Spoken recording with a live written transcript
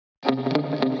Good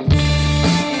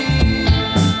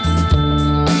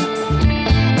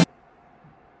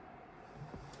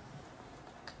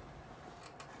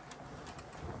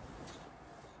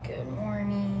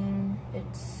morning.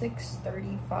 It's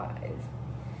 6:35.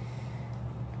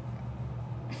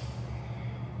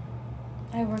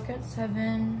 I work at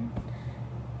 7.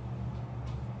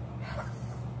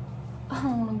 I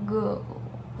don't wanna go,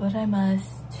 but I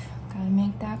must. Gotta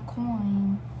make that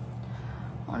coin.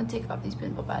 I wanna take off these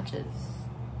pimple patches.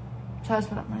 So that's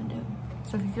what I'm gonna do.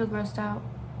 So if you feel grossed out,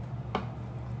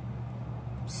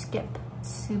 skip. It's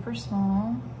super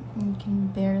small. You can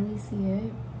barely see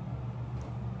it.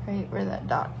 Right where that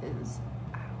dot is.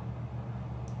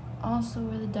 Also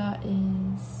where the dot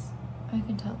is, I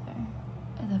can tell there.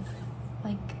 And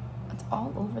like, it's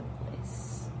all over the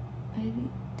place. I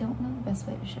don't know the best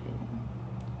way to show you,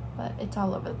 but it's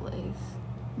all over the place.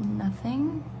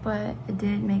 Nothing, but it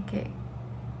did make it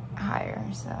higher,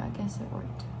 so I guess it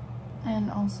worked. And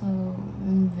also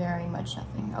very much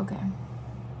nothing. Okay.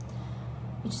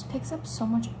 It just picks up so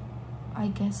much, I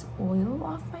guess, oil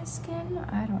off my skin.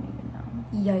 I don't even know.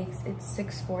 Yikes, it's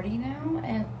 6:40 now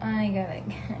and I gotta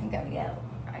go.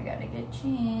 I gotta get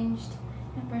changed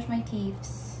and brush my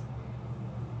teeth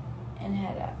and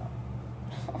head out.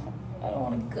 I don't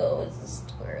wanna go, it's just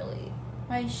too early.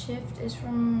 My shift is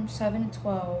from 7 to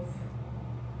 12.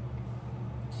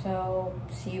 So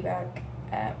see you back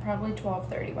at probably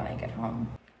 12:30 when I get home.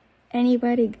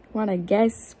 Anybody wanna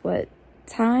guess what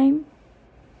time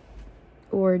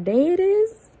or day it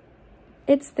is?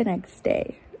 It's the next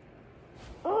day.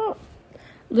 Oh.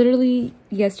 Literally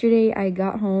yesterday I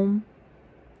got home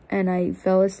and I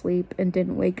fell asleep and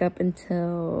didn't wake up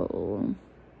until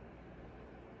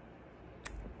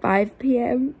 5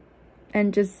 p.m.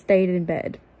 and just stayed in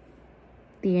bed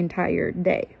the entire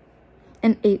day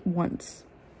and ate once.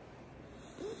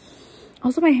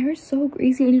 Also, my hair is so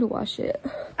greasy, I need to wash it.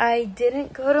 I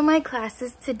didn't go to my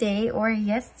classes today or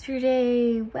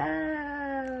yesterday.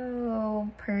 Wow,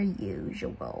 per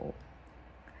usual.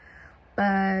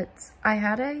 But I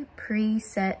had a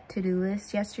preset to-do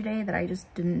list yesterday that I just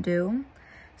didn't do.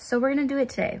 So we're gonna do it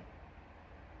today.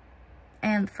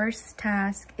 And the first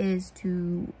task is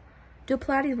to do a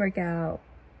Pilates workout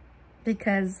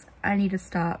because I need to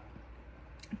stop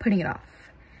putting it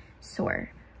off. So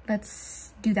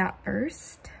let's do that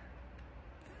first.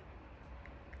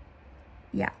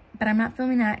 Yeah, but I'm not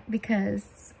filming that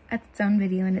because that's its own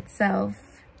video in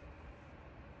itself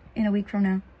in a week from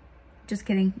now. Just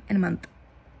kidding, in a month.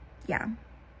 Yeah.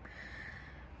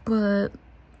 But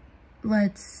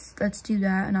let's do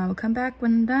that and I will come back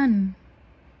when I'm done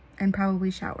and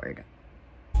probably showered.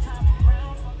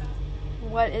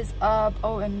 What is up?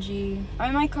 OMG. I'm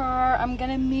in my car. I'm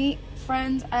gonna meet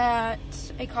friends at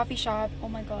a coffee shop. Oh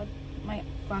my god, my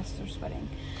glasses are sweating.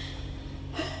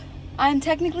 I'm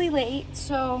technically late,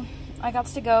 so I got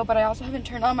to go, but I also haven't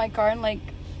turned on my car in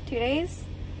like 2 days.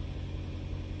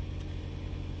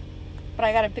 But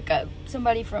I gotta pick up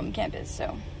somebody from campus,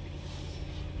 so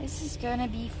this is gonna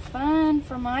be fun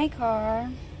for my car.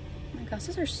 My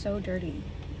glasses are so dirty.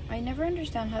 I never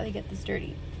understand how they get this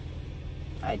dirty.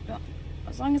 I don't,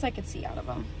 as long as I could see out of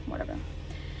them, whatever.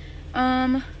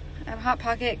 I have a hot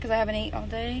pocket because I haven't ate all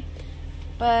day,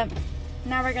 but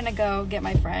now we're gonna go get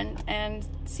my friend and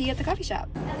see you at the coffee shop.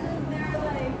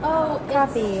 Oh,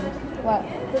 coffee. What?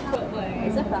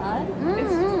 Is it bad?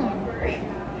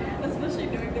 Especially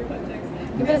doing their projects.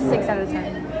 Give it a 6 out of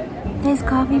 10. This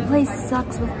coffee place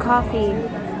sucks with coffee,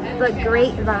 but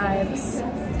great vibes.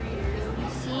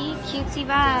 See, cutesy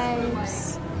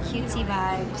vibes. Cutesy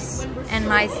vibes. And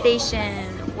my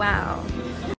station, wow.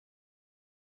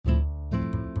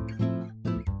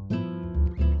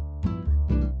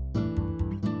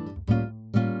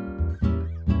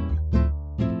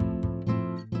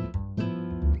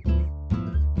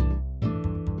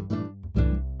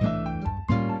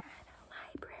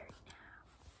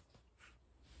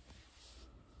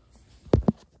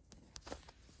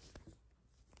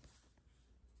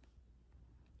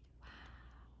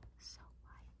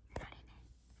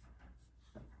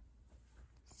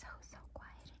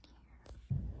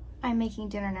 I'm making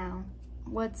dinner now.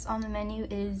 What's on the menu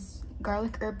is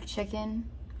garlic herb chicken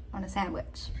on a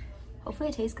sandwich. Hopefully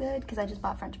it tastes good because I just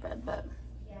bought French bread, but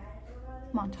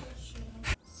montage.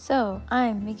 So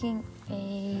I'm making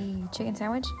a chicken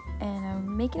sandwich and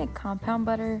I'm making a compound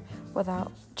butter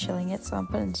without chilling it. So I'm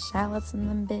putting shallots in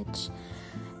them, bitch.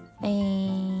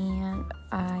 And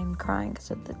I'm crying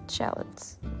because of the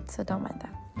shallots, so don't mind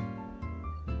that.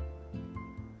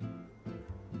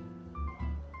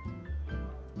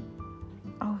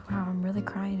 Oh wow, I'm really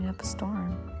crying up a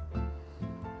storm.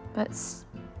 But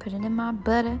put it in my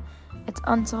butter. It's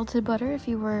unsalted butter, if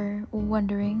you were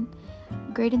wondering.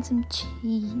 Grate in some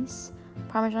cheese,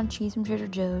 Parmesan cheese from Trader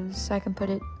Joe's, so I can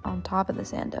put it on top of the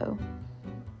sando,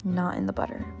 not in the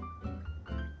butter.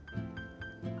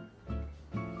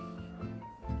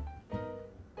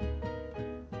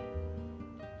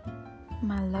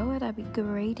 My lord, I'd be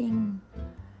grating.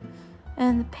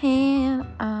 And the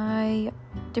pan, I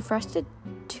defrosted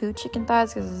 2 chicken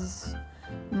thighs because it's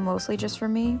mostly just for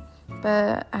me.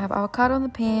 But I have avocado in the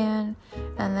pan,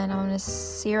 and then I'm gonna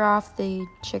sear off the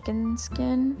chicken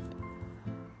skin.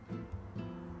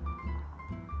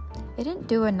 It didn't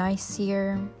do a nice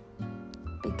sear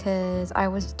because I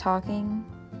was talking.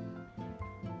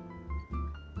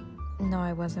 No,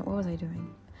 I wasn't. What was I doing?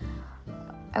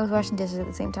 I was washing dishes at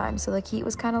the same time, so the heat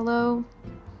was kind of low.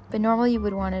 But normally you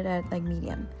would want it at like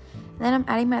medium. And then I'm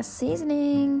adding my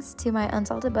seasonings to my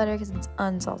unsalted butter because it's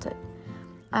unsalted.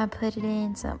 I put it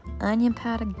in some onion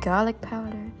powder, garlic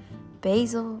powder,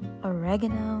 basil,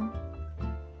 oregano.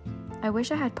 I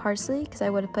wish I had parsley because I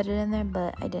would have put it in there,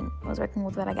 but I didn't. I was working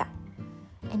with what I got.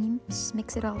 And you just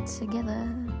mix it all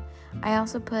together. I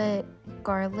also put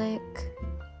garlic.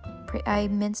 I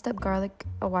minced up garlic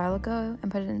a while ago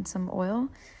and put it in some oil.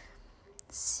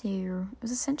 So it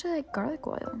was essentially like garlic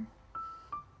oil.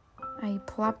 I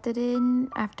plopped it in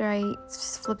after I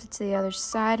flipped it to the other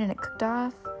side and it cooked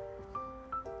off.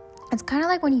 It's kind of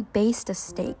like when you baste a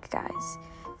steak, guys.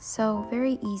 So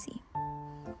very easy.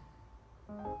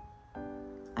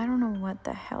 I don't know what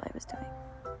the hell I was doing.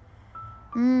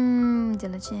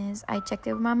 Delicious. I checked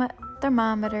it with my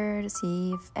thermometer to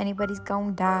see if anybody's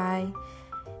gonna die.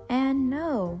 And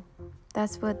no,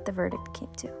 that's what the verdict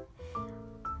came to.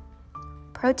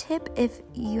 Pro tip, if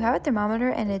you have a thermometer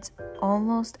and it's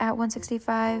almost at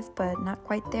 165, but not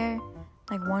quite there,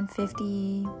 like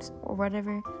 150 or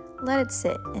whatever, let it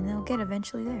sit and it'll get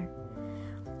eventually there.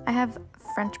 I have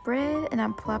French bread and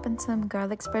I'm plopping some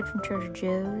garlic spread from Trader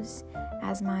Joe's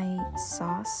as my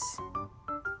sauce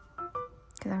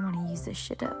because I want to use this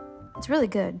shit up. It's really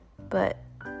good, but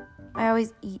I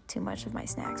always eat too much of my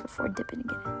snacks before dipping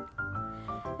again.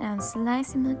 And I'm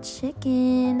slicing my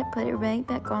chicken, put it right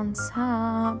back on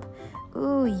top.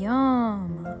 Ooh,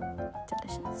 yum.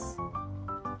 Delicious.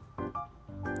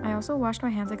 I also washed my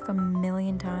hands like a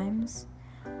million times.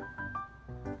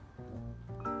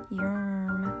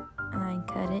 Yum. And I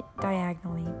cut it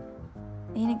diagonally.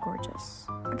 Ain't it gorgeous?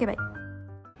 Okay, bye.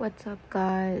 What's up,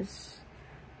 guys?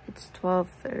 It's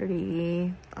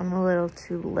 12:30. I'm a little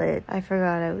too lit. I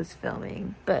forgot I was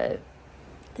filming, but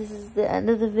this is the end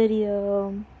of the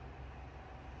video.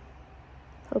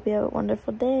 Hope you have a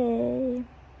wonderful day.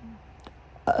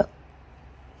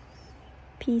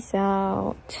 Peace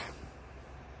out.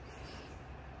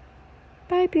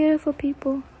 Bye, beautiful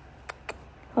people.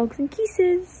 Hugs and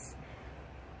kisses.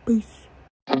 Peace.